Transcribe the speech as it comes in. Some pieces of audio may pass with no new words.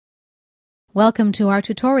Welcome to our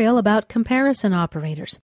tutorial about comparison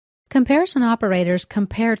operators. Comparison operators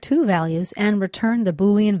compare two values and return the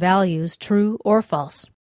Boolean values true or false.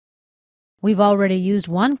 We've already used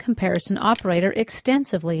one comparison operator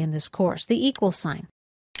extensively in this course, the equal sign.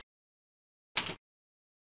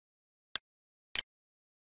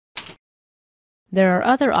 There are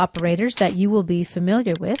other operators that you will be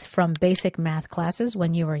familiar with from basic math classes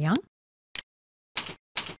when you were young.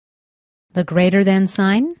 The greater than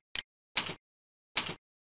sign,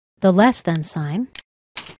 the less than sign,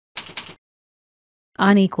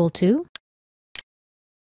 unequal to,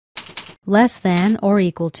 less than or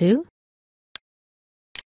equal to,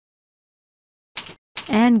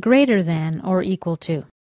 and greater than or equal to.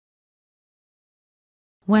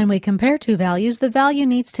 When we compare two values, the value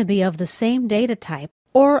needs to be of the same data type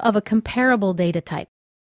or of a comparable data type.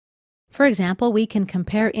 For example, we can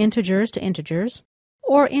compare integers to integers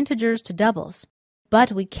or integers to doubles,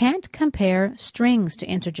 but we can't compare strings to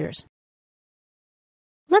integers.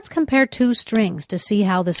 Let's compare two strings to see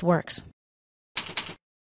how this works.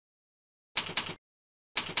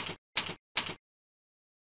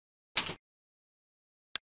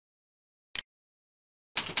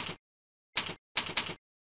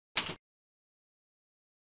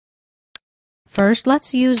 First,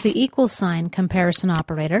 let's use the equal sign comparison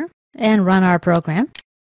operator and run our program.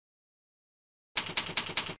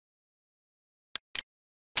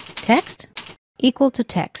 Text equal to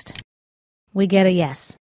text. We get a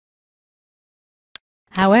yes.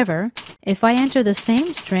 However, if I enter the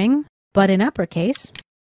same string but in uppercase,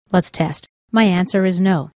 let's test. My answer is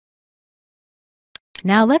no.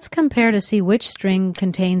 Now let's compare to see which string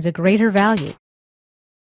contains a greater value.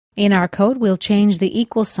 In our code, we'll change the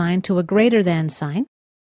equal sign to a greater than sign,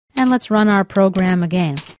 and let's run our program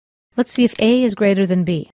again. Let's see if A is greater than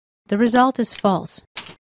B. The result is false.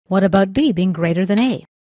 What about B being greater than A?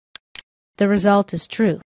 The result is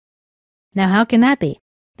true. Now how can that be?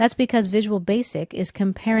 That's because Visual Basic is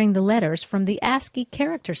comparing the letters from the ASCII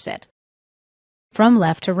character set, from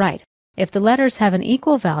left to right. If the letters have an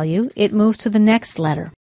equal value, it moves to the next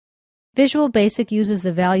letter. Visual Basic uses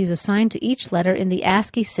the values assigned to each letter in the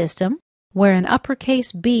ASCII system, where an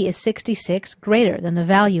uppercase B is 66 greater than the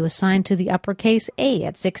value assigned to the uppercase A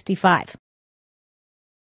at 65.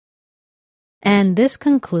 And this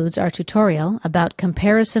concludes our tutorial about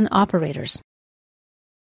comparison operators.